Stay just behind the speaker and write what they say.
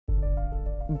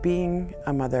Being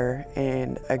a mother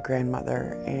and a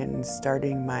grandmother and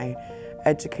starting my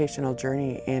educational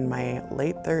journey in my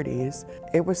late 30s,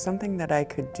 it was something that I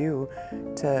could do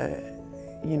to,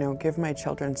 give my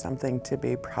children something to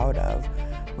be proud of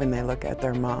when they look at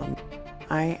their mom.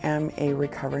 I am a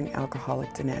recovering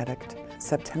alcoholic and addict.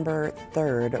 September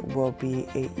 3rd will be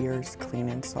 8 years clean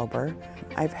and sober.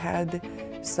 I've had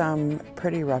some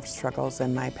pretty rough struggles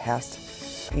in my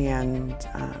past and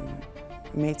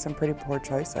made some pretty poor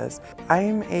choices. I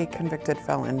am a convicted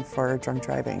felon for drunk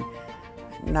driving.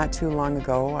 Not too long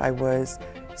ago, I was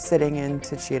sitting in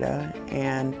Tachita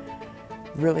and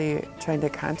really trying to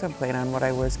contemplate on what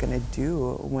I was going to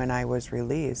do when I was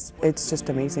released. It's just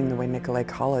amazing the way Nicolet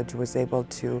College was able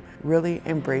to really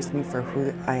embrace me for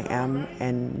who I am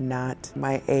and not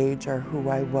my age or who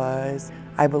I was.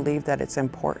 I believe that it's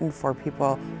important for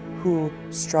people who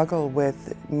struggle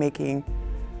with making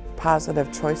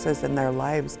positive choices in their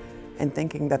lives and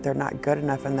thinking that they're not good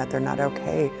enough and that they're not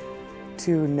okay,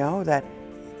 to know that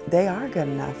they are good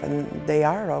enough and they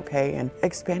are okay, and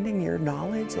expanding your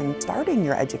knowledge and starting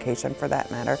your education for that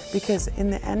matter, because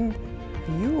in the end,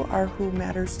 you are who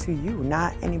matters to you,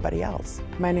 not anybody else.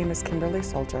 My name is Kimberlee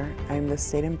Soldier. I am the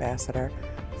State Ambassador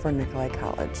for Nicolet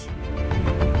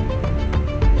College.